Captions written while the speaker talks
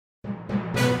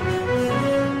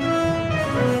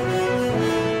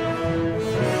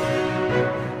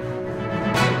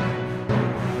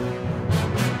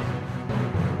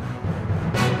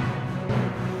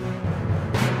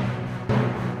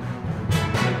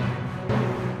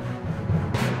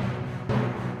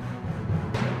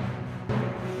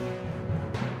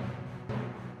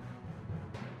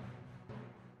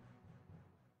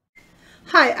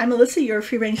Hi, I'm Alyssa, your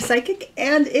free range psychic,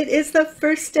 and it is the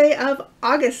first day of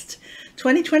August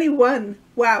 2021.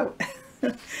 Wow.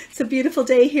 It's a beautiful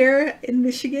day here in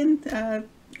Michigan,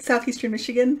 southeastern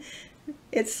Michigan.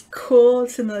 It's cool,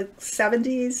 it's in the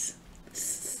 70s,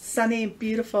 sunny,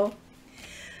 beautiful.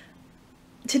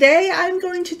 Today I'm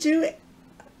going to do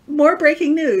more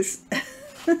breaking news.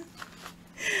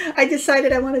 I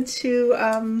decided I wanted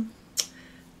to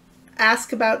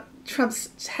ask about Trump's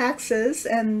taxes,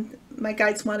 and my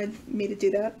guides wanted me to do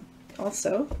that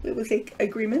also. It was an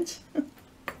agreement.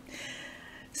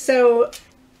 So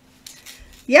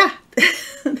yeah,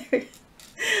 they're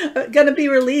going to be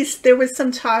released. There was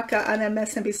some talk on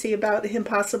MSNBC about him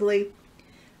possibly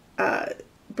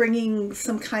bringing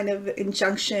some kind of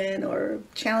injunction or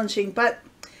challenging, but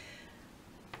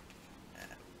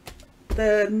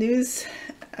the news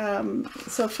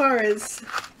so far is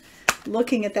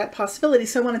looking at that possibility.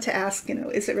 So I wanted to ask,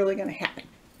 is it really going to happen?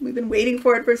 We've been waiting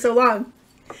for it for so long.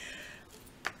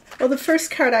 Well, the first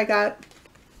card I got,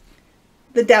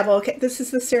 the Devil. Okay, this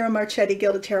is the Sarah Marchetti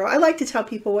Gilded Tarot. I like to tell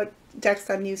people what decks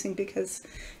I'm using because,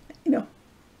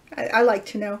 I like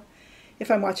to know if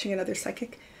I'm watching another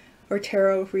psychic or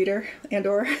tarot reader and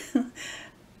or.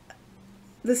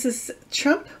 This is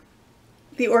Trump,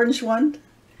 the orange one,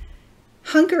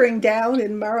 hunkering down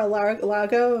in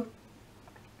Mar-a-Lago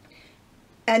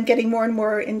and getting more and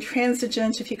more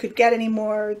intransigent. If you could get any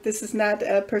more, this is not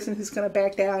a person who's going to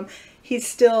back down. He's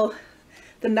still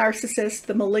the narcissist,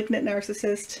 the malignant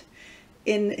narcissist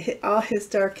in all his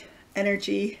dark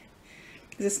energy.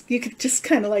 You could just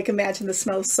kind of like imagine the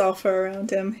smell of sulfur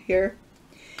around him here.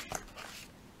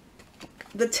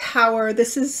 The Tower.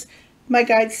 This is, my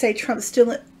guides say, Trump's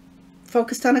still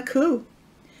focused on a coup.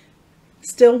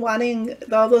 Still wanting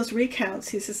all those recounts.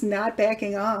 He's just not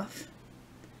backing off.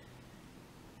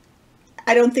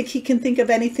 I don't think he can think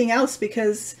of anything else,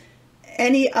 because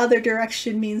any other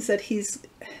direction means that he's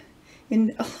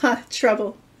in a lot of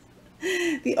trouble.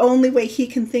 The only way he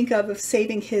can think of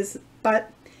saving his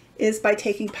butt is by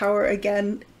taking power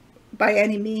again by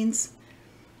any means,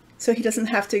 so he doesn't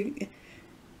have to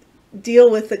deal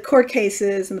with the court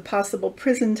cases and the possible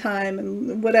prison time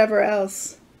and whatever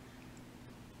else.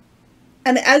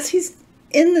 And as he's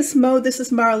in this mode, this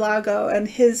is Mar-a-Lago, and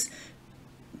his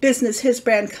business, his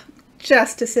brand,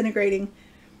 just disintegrating,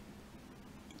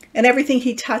 and everything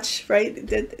he touched, right,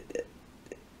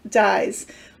 dies.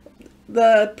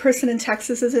 The person in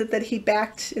Texas, is it, that he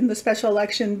backed in the special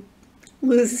election,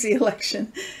 loses the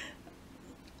election.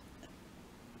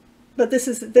 But this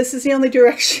is the only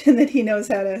direction that he knows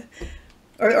how to,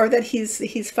 or that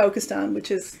he's focused on,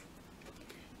 which is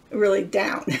really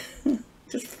down.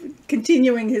 Just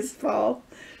continuing his fall.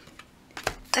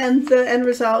 And the end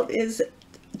result is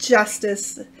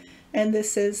justice. And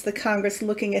this is the Congress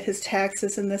looking at his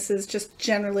taxes, and this is just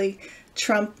generally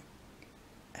Trump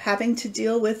having to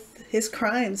deal with his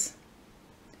crimes.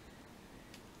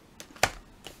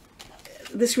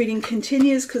 This reading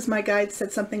continues because my guide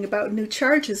said something about new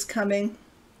charges coming.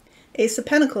 Ace of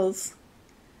Pentacles.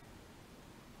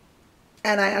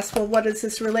 And I asked, well, what is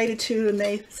this related to? And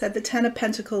they said the Ten of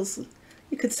Pentacles.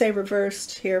 You could say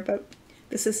reversed here, but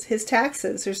this is his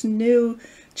taxes. There's new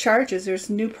charges. There's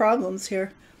new problems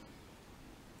here.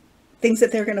 Things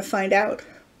that they're going to find out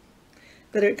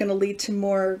that are going to lead to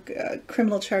more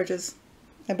criminal charges,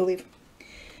 I believe.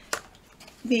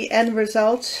 The end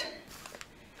result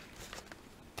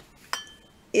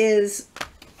is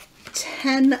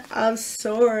 10 of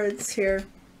Swords here.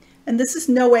 And this is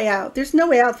no way out. There's no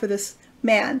way out for this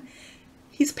man.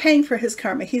 He's paying for his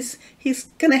karma. He's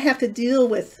going to have to deal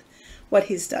with what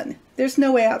he's done. There's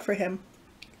no way out for him.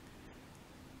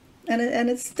 And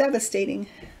it's devastating.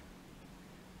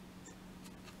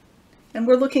 And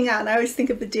we're looking out, and I always think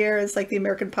of the deer as like the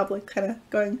American public, kind of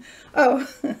going, oh,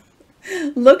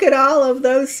 look at all of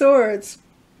those swords.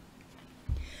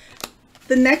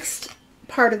 The next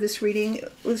part of this reading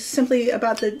was simply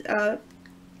about the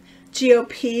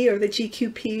GOP, or the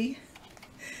GQP,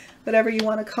 whatever you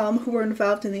want to call them, who were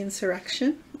involved in the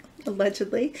insurrection,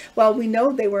 allegedly. Well, we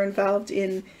know they were involved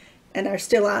in, and are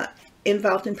still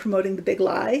involved in, promoting the big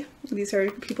lie. These are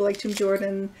people like Jim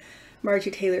Jordan,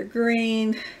 Marjorie Taylor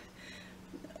Greene,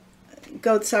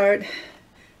 Gotthard,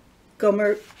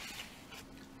 Gomer,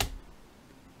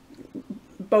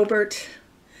 Boebert,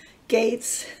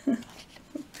 Gates,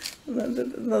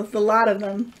 the lot of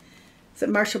them. Is it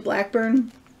Marsha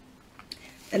Blackburn?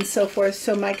 And so forth.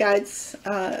 So my guides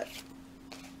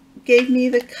gave me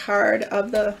the card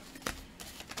of the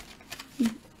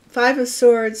Five of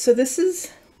Swords. So this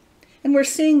is, and we're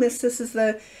seeing this is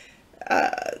the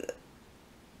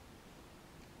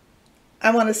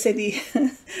I want to say the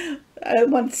I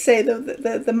want to say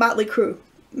the Motley Crew.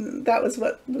 That was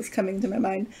what was coming to my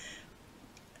mind.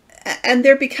 And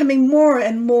they're becoming more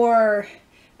and more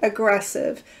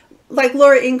aggressive. Like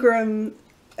Laura Ingraham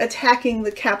attacking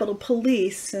the Capitol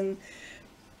Police, and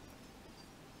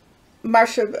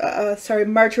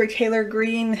Marjorie Taylor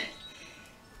Greene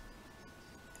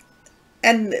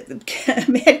and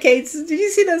Matt Gaetz. Did you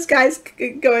see those guys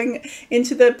going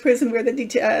into the prison where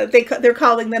they're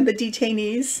calling them the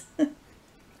detainees?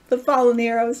 The fallen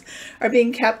heroes are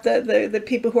being kept, the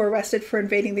people who are arrested for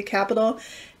invading the Capitol,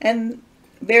 and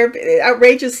they're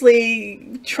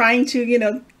outrageously trying to, you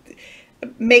know,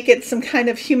 make it some kind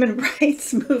of human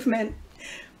rights movement.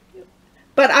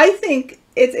 But I think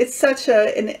it's such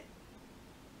I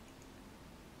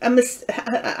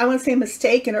want to say a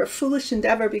mistaken or a foolish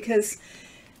endeavor, because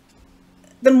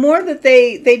the more that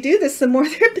they do this, the more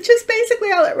they're just basically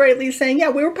outrightly saying, yeah,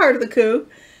 we were part of the coup,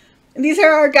 and these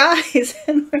are our guys.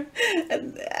 And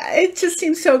it just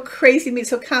seems so crazy to me,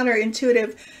 so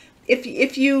counterintuitive.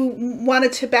 If you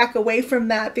wanted to back away from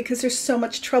that, because there's so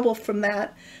much trouble from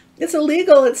that. It's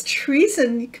illegal, it's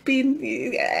treason. You could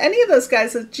be, any of those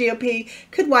guys at GOP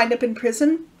could wind up in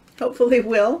prison. Hopefully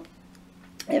will,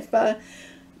 if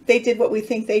they did what we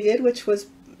think they did, which was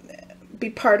be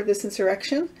part of this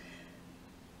insurrection.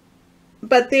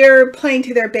 But they're playing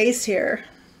to their base here.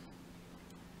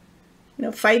 You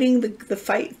know, fighting the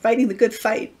good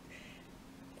fight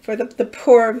for the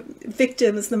poor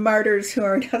victims, the martyrs who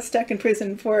are now stuck in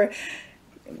prison for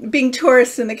being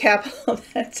tourists in the Capitol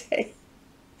that day,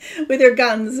 with their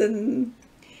guns and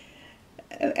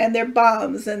their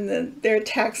bombs and their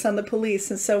attacks on the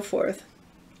police and so forth.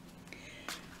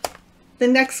 The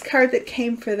next card that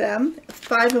came for them,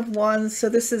 5 of Wands. So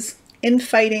this is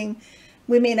infighting.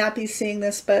 We may not be seeing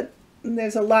this, but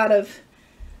there's a lot of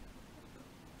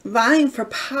vying for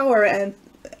power and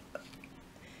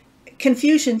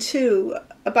confusion too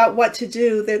about what to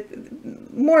do.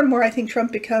 That more and more, I think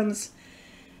Trump becomes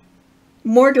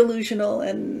more delusional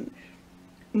and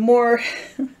more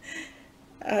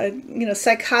you know,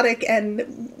 psychotic,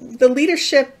 and the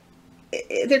leadership,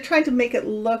 they're trying to make it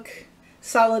look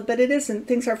solid, but it isn't.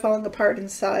 Things are falling apart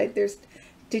inside. There's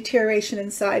deterioration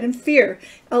inside, and fear,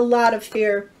 a lot of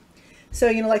fear. So,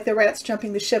 you know, like the rats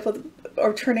jumping the ship,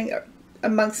 or turning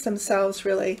amongst themselves,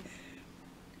 really.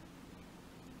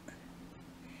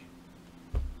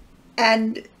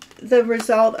 And the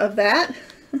result of that,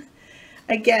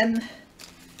 again,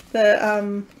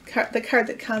 the card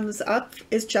that comes up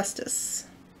is Justice.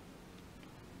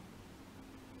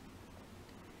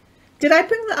 Did I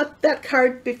bring up that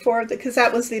card before? Because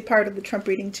that was the part of the Trump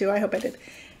reading too. I hope I did.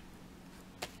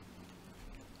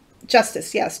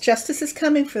 Justice, yes. Justice is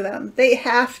coming for them. They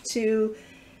have to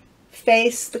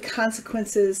face the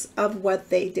consequences of what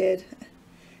they did.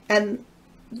 And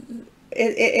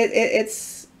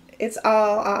it's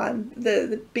all on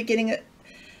the beginning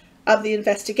of the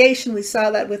investigation. We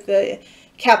saw that with the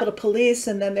Capitol Police,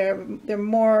 and then there are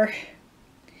more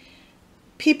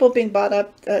people being brought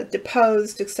up,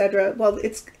 deposed, etc. Well,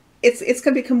 it's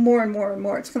going to become more and more and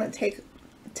more. It's going to take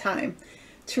time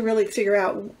to really figure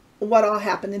out what all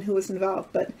happened and who was involved.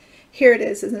 But here it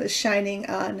is, isn't it, shining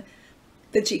on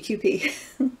the GQP.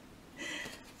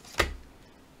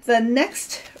 The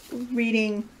next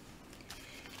reading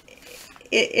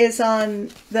is on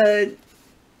the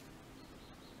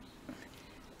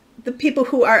people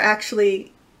who are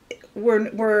actually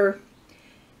were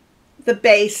the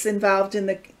base involved in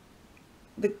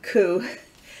the coup,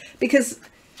 because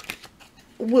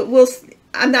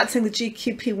I'm not saying the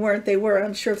GQP weren't. They were.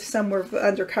 I'm sure some were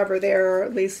undercover there, or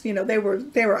at least, you know, they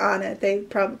were on it.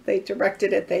 They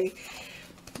directed it.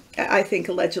 I think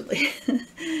allegedly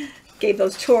gave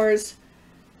those tours.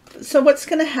 So what's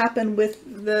going to happen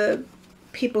with the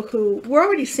people who we're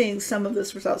already seeing some of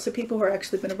this results? So people who are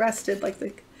actually been arrested, like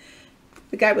the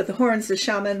guy with the horns, the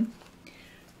shaman,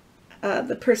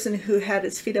 the person who had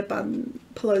his feet up on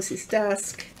Pelosi's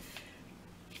desk.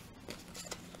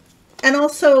 And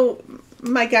also,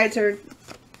 my guides are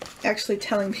actually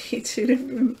telling me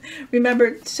to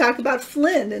remember to talk about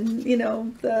Flynn and, you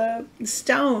know, the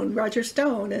Roger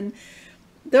Stone, and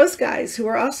those guys who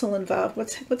are also involved.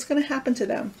 What's going to happen to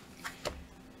them?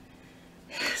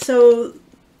 So,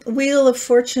 Wheel of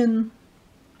Fortune,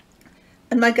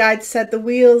 and my guide said the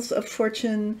wheels of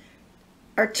fortune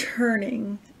are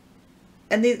turning,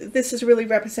 and this is really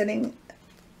representing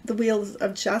the wheels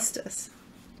of justice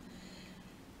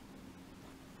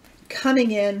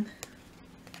coming in.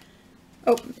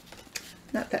 Oh,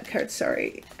 not that card,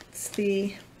 sorry. It's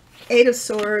the 8 of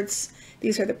Swords.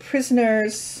 These are the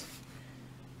prisoners.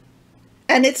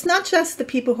 And it's not just the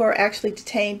people who are actually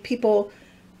detained. People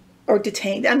or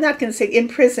detained. I'm not going to say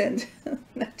imprisoned,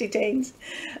 not detained,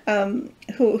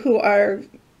 who are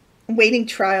waiting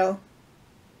trial.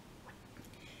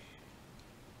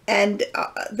 And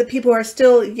the people who are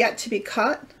still yet to be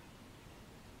caught.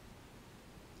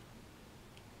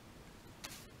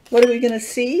 What are we going to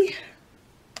see?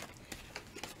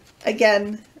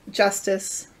 Again,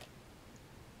 justice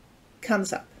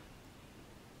comes up.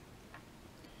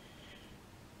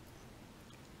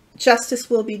 Justice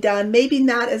will be done, maybe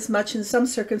not as much in some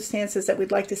circumstances that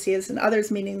we'd like to see as in others,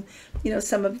 meaning, you know,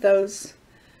 some of those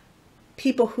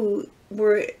people who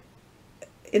were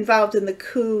involved in the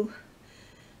coup,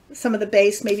 some of the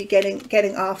base maybe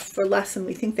getting off for less than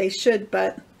we think they should,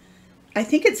 but I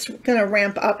think it's going to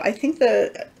ramp up. I think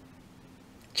the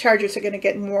charges are going to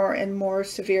get more and more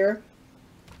severe.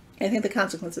 I think the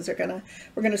consequences are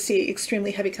we're going to see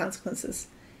extremely heavy consequences.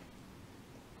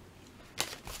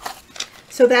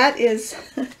 So that is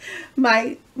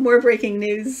my more breaking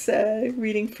news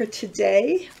reading for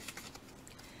today.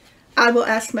 I will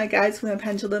ask my guides with my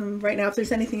pendulum right now if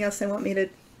there's anything else they want me to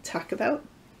talk about.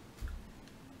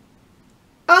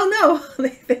 Oh no,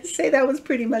 they say that was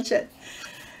pretty much it.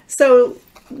 So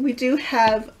we do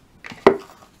have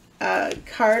a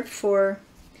card for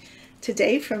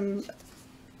today from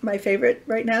my favorite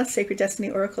right now, Sacred Destiny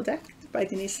Oracle deck by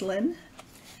Denise Lynn.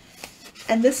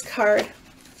 And this card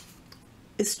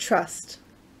is trust.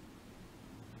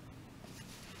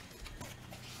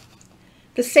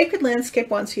 The sacred landscape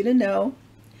wants you to know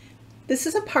this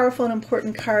is a powerful and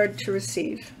important card to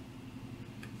receive.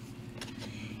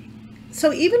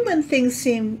 So even when things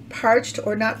seem parched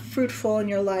or not fruitful in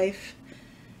your life,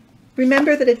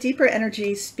 remember that a deeper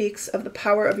energy speaks of the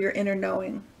power of your inner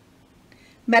knowing.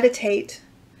 Meditate.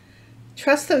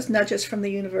 Trust those nudges from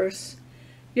the universe.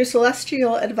 Your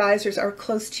celestial advisors are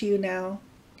close to you now.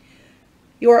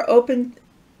 You are open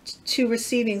to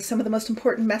receiving some of the most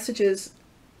important messages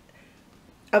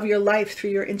of your life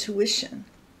through your intuition.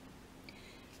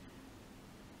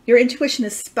 Your intuition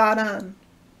is spot on,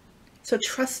 so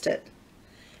trust it.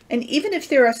 And even if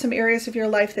there are some areas of your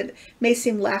life that may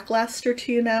seem lackluster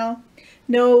to you now,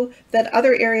 know that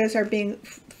other areas are being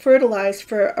fertilized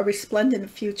for a resplendent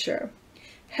future.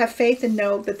 Have faith and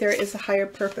know that there is a higher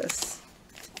purpose.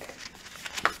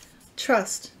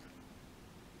 Trust.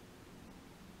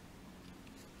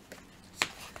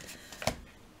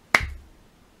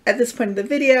 At this point in the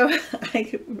video,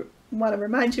 I want to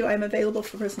remind you I'm available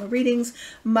for personal readings.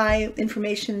 My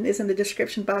information is in the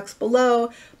description box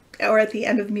below or at the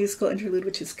end of the musical interlude,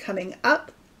 which is coming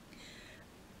up.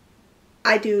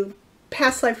 I do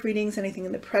past life readings, anything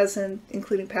in the present,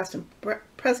 including past and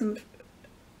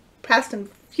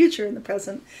future in the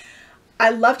present.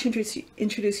 I love to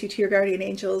introduce you to your guardian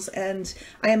angels, and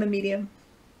I am a medium.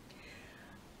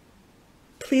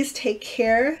 Please take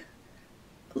care.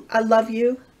 I love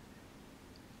you.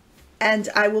 And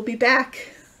I will be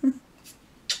back.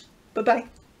 Bye-bye.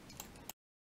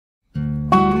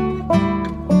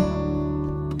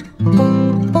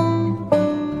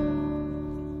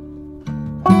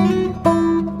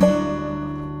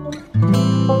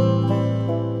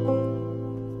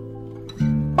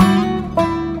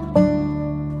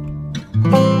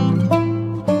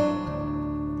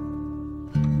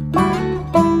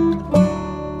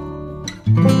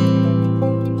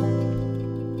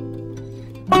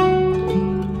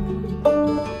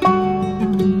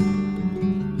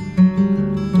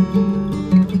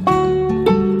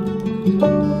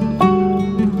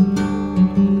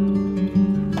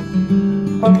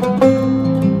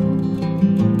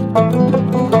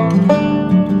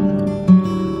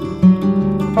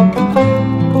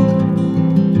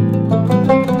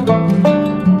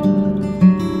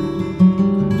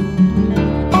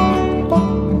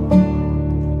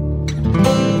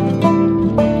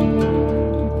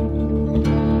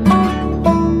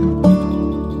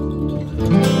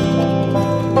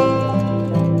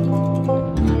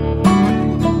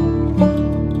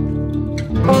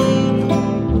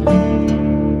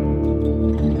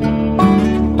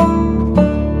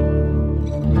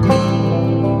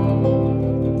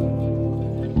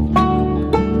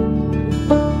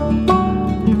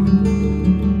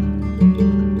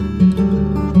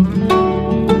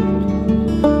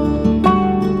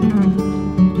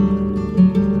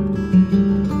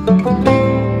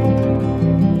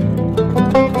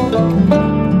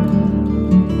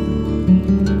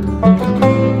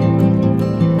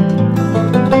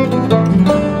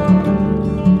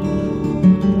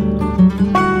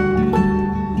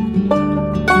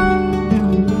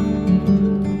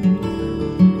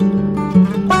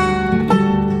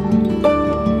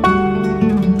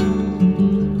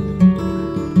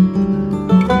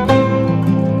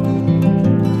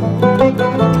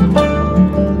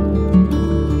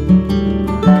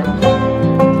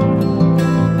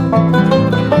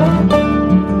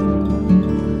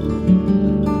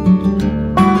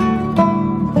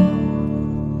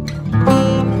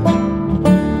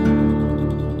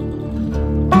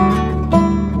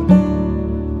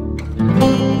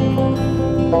 you.